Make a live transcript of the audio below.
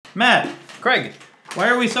Matt, Craig, why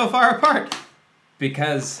are we so far apart?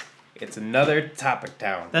 because it's another topic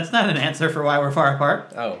town. That's not an answer for why we're far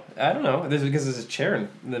apart. Oh, I don't know. This is because there's a chair in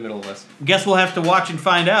the middle of us. Guess we'll have to watch and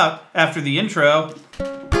find out after the intro.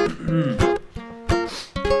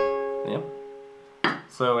 Yeah.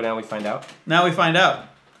 So now we find out. Now we find out.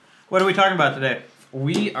 What are we talking about today?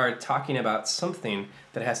 We are talking about something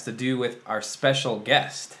that has to do with our special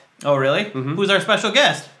guest. Oh, really? Mm-hmm. Who's our special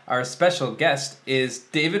guest? Our special guest is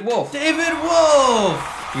David Wolf. David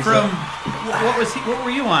Wolf! He's what was he? What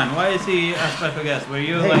were you on? Why is he a special guest? Were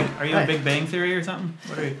you are you in Big Bang Theory or something?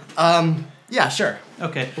 What are you? Yeah, sure.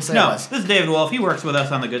 Okay. We'll say no, it was. this is David Wolf. He works with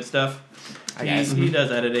us on the good stuff. I guess. He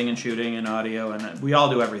does editing and shooting and audio, and we all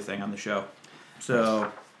do everything on the show.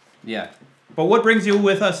 So, Yeah. but what brings you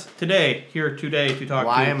with us today to talk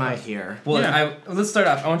Why to? am I here? Well, Yeah. let's start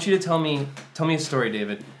off. I want you to tell me a story,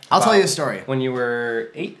 David. I'll tell about you a story. When you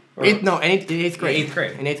were 8? Or In eighth grade. Eighth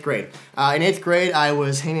grade. In eighth grade. In eighth grade, I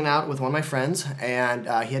was hanging out with one of my friends, and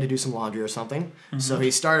he had to do some laundry or something. Mm-hmm. So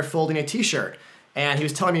he started folding a T-shirt, and he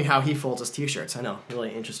was telling me how he folds his T-shirts. I know,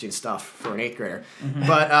 really interesting stuff for an eighth grader. Mm-hmm.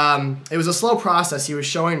 But it was a slow process he was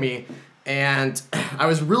showing me, and I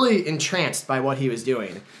was really entranced by what he was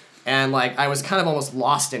doing. And I was kind of almost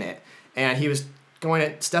lost in it. And he was going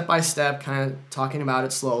it step by step, kind of talking about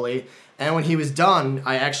it slowly. And when he was done,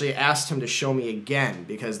 I actually asked him to show me again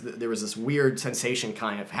because there was this weird sensation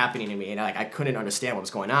kind of happening to me, and I couldn't understand what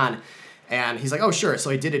was going on. And he's like, "Oh, sure."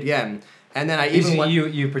 So he did it again, and then I even went.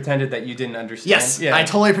 You pretended that you didn't understand. Yes, Yeah. I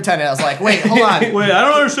totally pretended. I was like, "Wait, hold on." Wait, I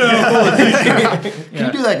don't understand. Can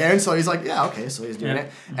you do that again? So he's like, "Yeah, okay." So he's doing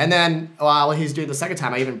it, and then while he's doing it the second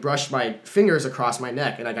time, I even brushed my fingers across my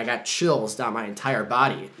neck, and I got chills down my entire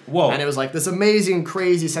body. Whoa! And it was like this amazing,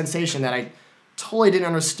 crazy sensation that I totally didn't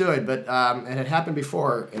understood, but it had happened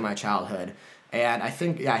before in my childhood. And I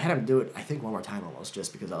think, I had him do it, one more time almost,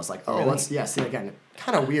 just because I was like, oh, Really? let's, see it again.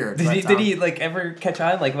 Kind of weird. Did he ever catch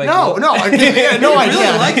on? No, I had no idea.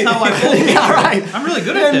 Really likes how I fold Yeah, right. I'm really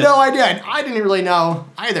good I at had this. no idea. I didn't really know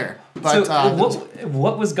either. But So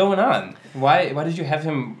what was going on? Why did you have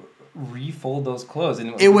him refold those clothes?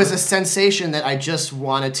 it was a sensation that I just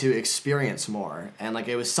wanted to experience more. And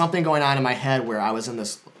it was something going on in my head where I was in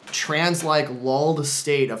this trance-like lulled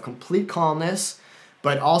state of complete calmness,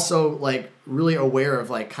 but also really aware of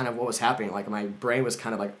kind of what was happening. My brain was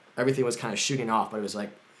kind of everything was kind of shooting off, but it was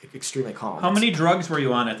extremely calm. How many drugs were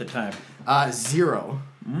you on at the time? 0.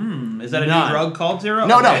 Is that a None. new drug called Zero?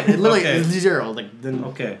 No, Okay. it literally Okay. is 0. The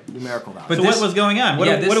Okay. numerical value. But So this- what was going on? What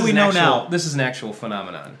this do is we an know actual- now? This is an actual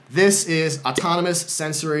phenomenon. This is autonomous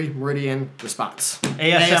sensory meridian response.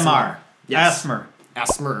 ASMR. Yes. ASMR.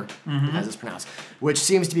 ASMR, as it's pronounced, which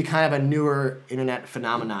seems to be kind of a newer internet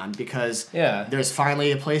phenomenon because there's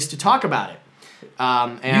finally a place to talk about it.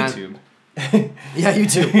 And YouTube. Yeah,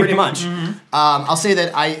 YouTube, pretty much. I'll say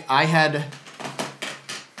that I had...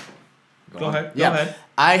 Go ahead. Yeah. Go ahead.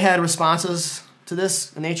 I had responses to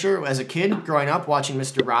this nature as a kid growing up watching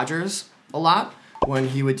Mr. Rogers a lot when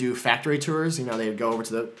he would do factory tours. They would go over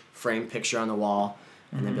to the frame picture on the wall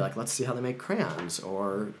and they'd be like, let's see how they make crayons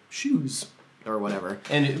or shoes or whatever.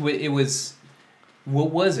 And it was,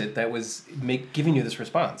 what was it that was giving you this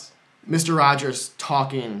response? Mr. Rogers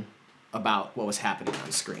talking about what was happening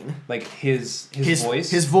on screen. His voice?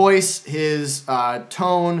 His voice, his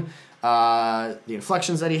tone, the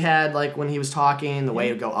inflections that he had when he was talking, the way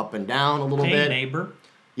it would go up and down a little Hey, bit. neighbor.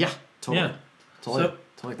 Yeah, totally. Yeah. Totally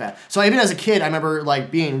like that. So even as a kid, I remember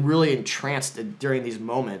being really entranced during these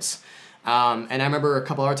moments. And I remember a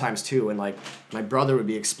couple other times too when my brother would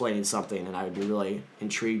be explaining something and I would be really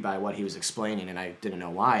intrigued by what he was explaining and I didn't know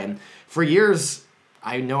why. And for years,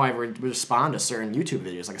 I know I would respond to certain YouTube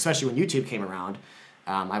videos, especially when YouTube came around.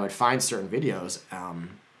 I would find certain videos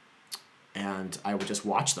and I would just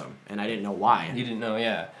watch them and I didn't know why. You didn't know,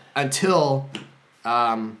 yeah. Until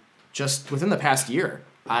just within the past year,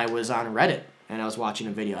 I was on Reddit and I was watching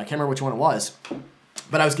a video. I can't remember which one it was,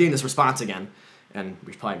 but I was getting this response again. And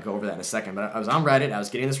we should probably go over that in a second. But I was on Reddit, I was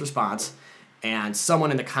getting this response, and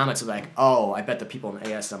someone in the comments was like, oh, I bet the people in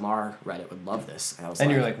ASMR Reddit would love this. And I was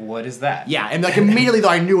you're like, what is that? Yeah, and immediately though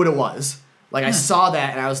I knew what it was. I saw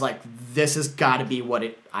that and I was like, this has got to be what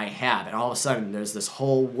I have. And all of a sudden there's this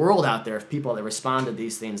whole world out there of people that respond to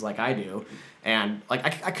these things like I do. And I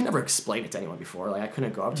could never explain it to anyone before. I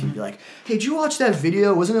couldn't go up to you and be like, hey, did you watch that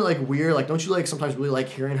video? Wasn't it weird? Don't you sometimes really like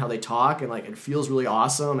hearing how they talk and it feels really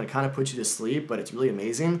awesome and it kind of puts you to sleep, but it's really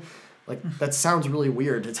amazing. That sounds really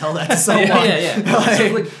weird to tell that to someone. Yeah.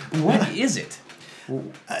 So, what is it?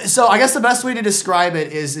 So I guess the best way to describe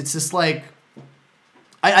it is it's just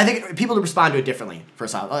I think people respond to it differently.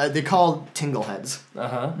 First off, they're called tingle heads,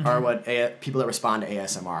 are what people that respond to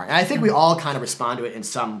ASMR. And I think we all kind of respond to it in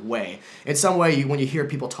some way. In some way, when you hear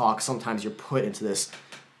people talk, sometimes you're put into this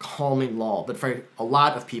calming lull. But for a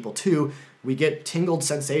lot of people too, we get tingled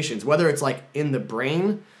sensations, whether it's like in the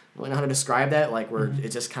brain. I don't know how to describe that, like where it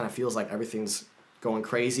just kind of feels like everything's going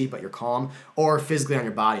crazy, but you're calm, or physically on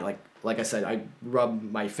your body, like I said, I rub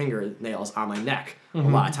my fingernails on my neck a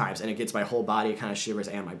lot of times, and it gets my whole body, it kind of shivers,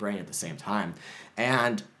 and my brain at the same time.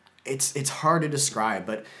 And it's hard to describe,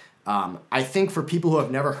 but I think for people who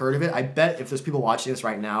have never heard of it, I bet if there's people watching this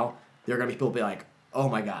right now, there are going to be people who be like, oh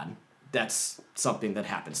my God, that's something that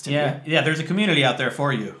happens to me. Yeah, there's a community out there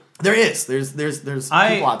for you. There is. There's people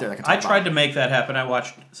out there that can talk I tried to make that happen. I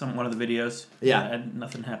watched one of the videos. Yeah. And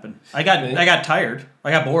nothing happened. I got tired.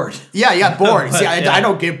 I got bored. Yeah, you got bored. See, I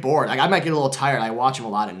don't get bored. Like, I might get a little tired. I watch them a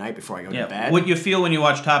lot at night before I go to bed. What you feel when you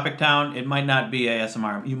watch Topic Town, it might not be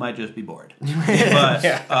ASMR. You might just be bored.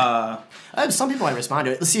 But some people might respond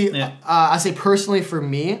to it. See, I say personally for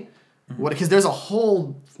me, because there's a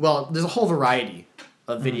whole variety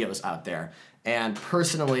of videos out there. And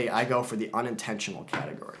personally, I go for the unintentional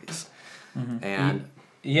categories. And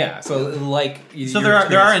so like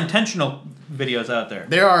there are intentional videos out there.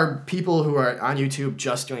 There are people who are on YouTube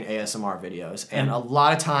just doing ASMR videos, and a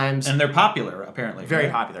lot of times, and they're popular apparently.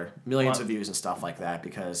 Very popular, millions of views and stuff like that.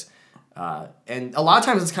 Because, and a lot of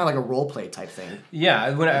times it's kind of like a role play type thing.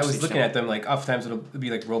 Yeah, when I was looking at them, like oftentimes it'll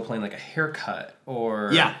be like role playing like a haircut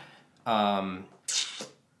or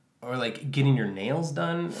or like getting your nails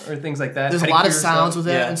done or things like that. There's a lot of sounds with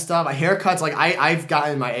it and stuff. Haircuts, like I've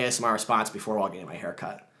gotten my ASMR response before while getting my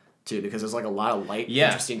haircut too, because there's like a lot of light,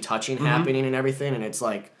 interesting touching happening and everything, and it's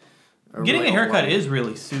like getting a haircut is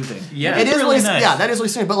really soothing. Yeah, it is really nice. Yeah, that is really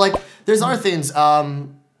soothing. But like, there's other things. A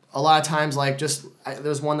lot of times, like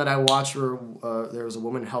there's one that I watched where there was a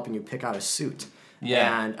woman helping you pick out a suit.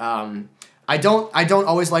 Yeah, and I don't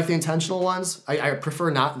always like the intentional ones. I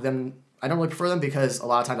prefer not them. I don't really prefer them because a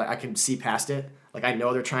lot of times I can see past it. Like, I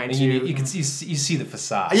know they're trying to... You can see you see the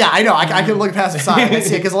facade. Yeah, I know. I can look past the facade. I can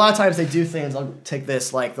see it because a lot of times they do things. I'll take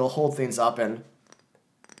this, like, they'll hold things up and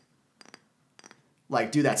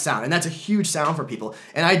like do that sound, and that's a huge sound for people.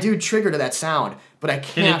 And I do trigger to that sound, but I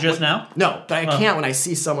can't. Did it just now? No, but I can't when I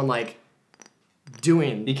see someone like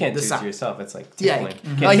doing. You can't the do sound. it to yourself. It's like tickling.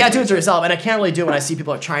 You can't do it to yourself, and I can't really do it when I see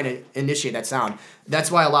people are trying to initiate that sound. That's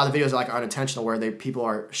why a lot of the videos are like unintentional, where people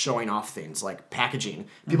are showing off things like packaging,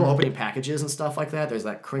 people opening packages and stuff like that. There's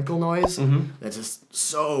that crinkle noise that's just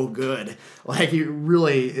so good. Like, it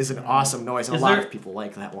really is an awesome noise, and a lot of people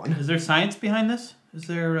like that one. Is there science behind this? Is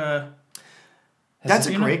there? That's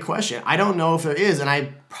a great question. I don't know if there is, and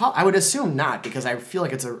I would assume not, because I feel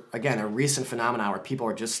like it's a recent phenomenon where people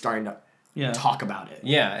are just starting to talk about it.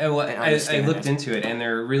 Yeah, well, I looked into it, and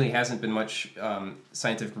there really hasn't been much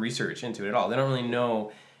scientific research into it at all. They don't really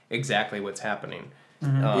know exactly what's happening.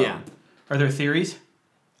 Are there theories?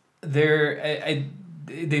 I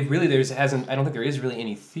don't think there is really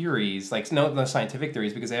any theories, like no scientific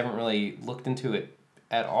theories, because they haven't really looked into it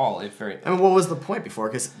at all. I mean, what was the point before?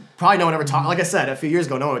 Because probably no one ever talked. Like I said, a few years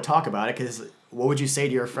ago, no one would talk about it. Because what would you say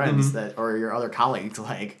to your friends or your other colleagues?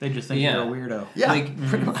 Like, they just think you're a weirdo. Yeah,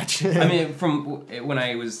 pretty much. I mean, from when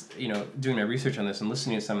I was doing my research on this and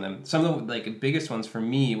listening to some of the biggest ones for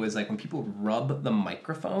me was like when people rub the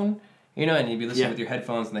microphone. And you'd be listening with your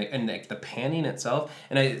headphones, and the panning itself.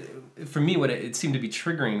 And for me, what it seemed to be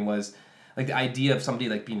triggering was like the idea of somebody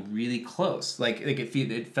like being really close, like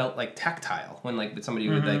it felt like tactile when like somebody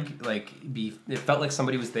would like be. It felt like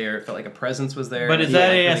somebody was there. It felt like a presence was there. But is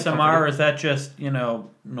that ASMR or is that just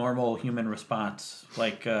normal human response?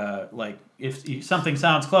 Like if something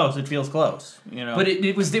sounds close, it feels close. But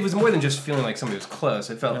it was more than just feeling like somebody was close.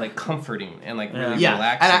 It felt like comforting and like really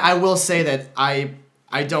relaxing. And I will say that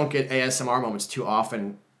I don't get ASMR moments too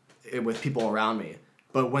often with people around me.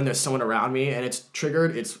 But when there's someone around me and it's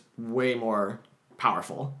triggered, it's way more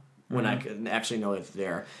powerful when I can actually know it's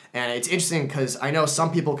there. And it's interesting because I know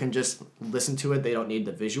some people can just listen to it. They don't need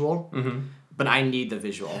the visual. But I need the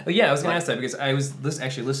visual. Yeah, I was going to ask that because I was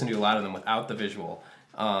actually listening to a lot of them without the visual.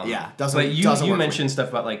 But you mentioned stuff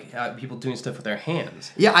about like people doing stuff with their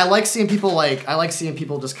hands. Yeah, I like seeing people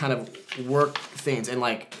just kind of work things and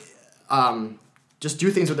like just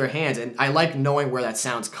do things with their hands, and I like knowing where that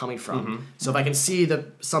sound's coming from. So if I can see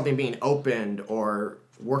something being opened or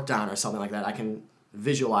worked on or something like that, I can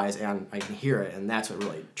visualize and I can hear it, and that's what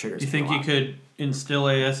really triggers me. You think you could instill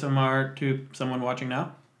ASMR to someone watching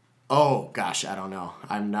now? Oh gosh, I don't know.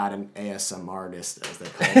 I'm not an ASMR artist, as they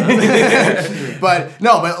call it. but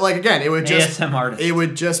like again, it would just ASMR artist. It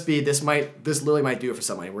would just be this literally might do it for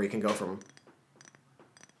somebody where you can go from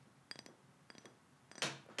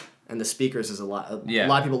and the speakers is a lot. Yeah. A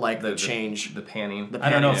lot of people like the change. The panning. The I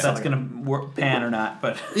don't know if panning, that's going to work pan or not,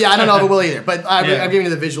 but Yeah, I don't know if it will either. But I'm Yeah. giving you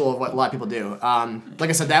the visual of what a lot of people do. Like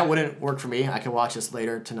I said, that wouldn't work for me. I could watch this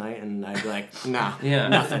later tonight, and I'd be like, nah. Yeah.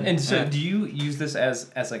 Nothing. And so, do you use this as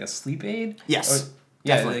like a sleep aid? Yes.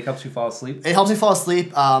 Yeah, Definitely. it helps you fall asleep. It helps me fall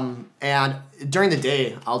asleep. And during the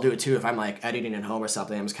day, I'll do it too. If I'm like editing at home or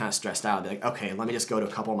something, I'm just kind of stressed out. I'll be like, okay, let me just go to a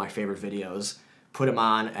couple of my favorite videos, put them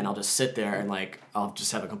on, and I'll just sit there and like I'll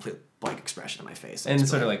just have a complete blank expression on my face. And it It's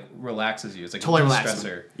sort of great. like relaxes you. It's like totally a relaxing.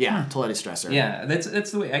 stressor. Yeah, totally stressor. Yeah,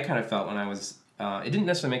 that's the way I kind of felt when I was. It didn't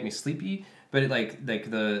necessarily make me sleepy, but it like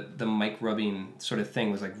the mic rubbing sort of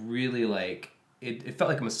thing was like really like it felt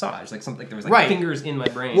like a massage, like something there was like Right. fingers in my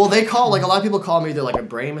brain. Well, they call like a lot of people call me either like a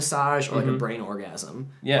brain massage or like a brain orgasm.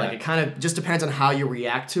 Yeah. Like it kind of just depends on how you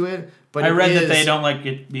react to it. But I it read that is- they don't like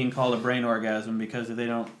it being called a brain orgasm because they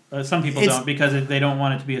don't. Some people It's- don't because they don't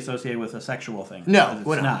want it to be associated with a sexual thing. No, because it's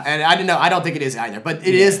well, no. not. And I didn't know. I don't think it is either. But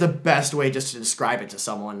it is the best way just to describe it to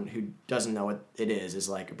someone who doesn't know what it is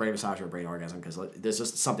like a brain massage or a brain orgasm because there's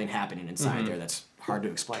just something happening inside there that's hard to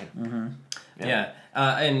explain. Yeah.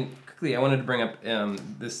 And quickly, I wanted to bring up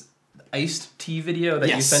this iced tea video that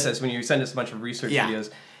you Yes. sent us when you sent us a bunch of research Yeah.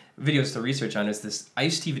 videos to research on. Is this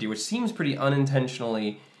iced tea video, which seems pretty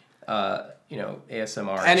unintentionally,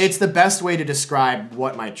 ASMR. And it's the best way to describe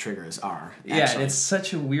what my triggers are. Yeah, and actually. it's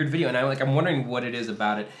such a weird video, and I'm wondering what it is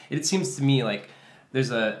about it. It seems to me like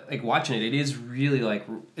there's watching it. It is really like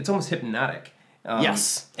it's almost hypnotic.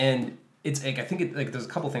 Yes. And it's like I think there's a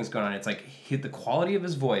couple things going on. It's like the quality of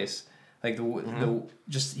his voice, like the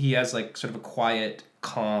just he has like sort of a quiet,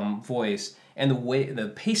 calm voice, and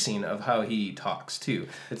the pacing of how he talks too.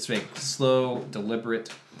 It's like slow, deliberate.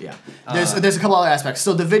 Yeah. There's a couple other aspects.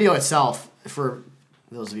 So the video itself, for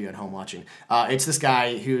those of you at home watching, it's this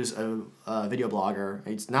guy who's a video blogger.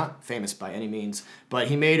 He's not famous by any means, but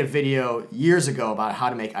he made a video years ago about how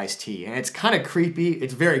to make iced tea. And it's kind of creepy.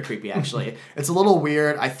 It's very creepy, actually. It's a little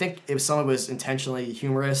weird. I think some of it was intentionally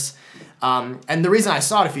humorous. And the reason I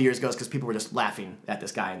saw it a few years ago is because people were just laughing at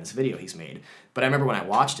this guy in this video he's made. But I remember when I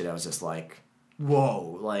watched it, I was just like,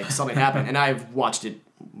 whoa, like something happened. And I've watched it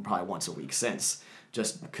probably once a week since,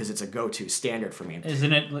 just because it's a go-to standard for me.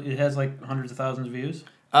 Isn't it? It has like hundreds of thousands of views.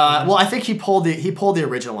 Well, I think he pulled the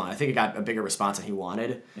original one. I think it got a bigger response than he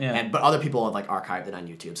wanted. Yeah. But other people have like archived it on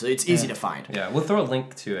YouTube, so it's easy to find. Yeah, we'll throw a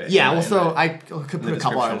link to it. Yeah, in we'll the- throw. I could put a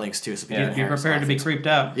couple other description. links too, so if Yeah. you Be didn't Be hear prepared to be creeped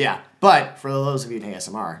out. Yeah, but for those of you in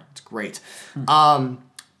ASMR, it's great.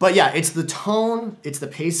 But yeah, it's the tone, it's the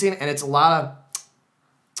pacing, and it's a lot of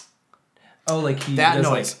Oh, like he That does,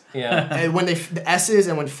 noise. Like, yeah. and when the S's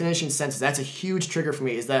and when finishing sentences. That's a huge trigger for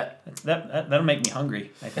me. Is that That'll make me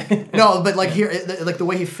hungry, I think. no? But like here, like the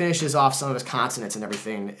way he finishes off some of his consonants and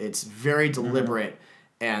everything, it's very deliberate.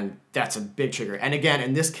 And that's a big trigger. And again,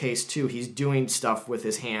 in this case too, he's doing stuff with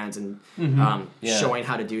his hands and Yeah. showing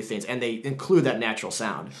how to do things, and they include that natural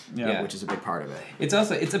sound, Yeah. which is a big part of it.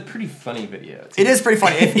 It's a pretty funny video. It is pretty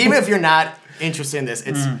funny. Even if you're not interested in this,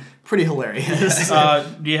 it's pretty hilarious.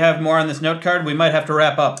 Do you have more on this note card? We might have to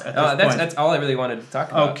wrap up at this point. That's all I really wanted to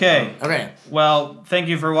talk about. Okay. Okay. Well, thank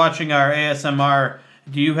you for watching our ASMR.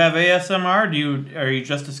 Do you have ASMR? Are you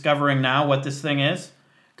just discovering now what this thing is?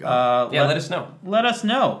 Let us know. Let us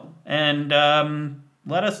know, and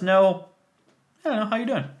let us know. I don't know how you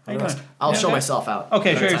doing. How you doing? I'll Yeah, show okay. myself out.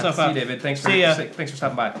 Okay, show Another yourself time. See you, out. David. Thanks See ya. for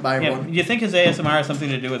stopping by. Bye, Yeah. everyone. Do you think his ASMR has something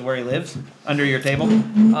to do with where he lives? Under your table?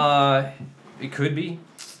 It could be.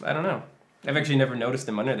 I don't know. I've actually never noticed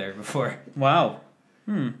him under there before. Wow.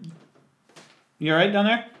 You all right down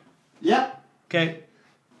there? Yep. Okay.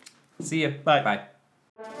 See ya. Bye. Bye.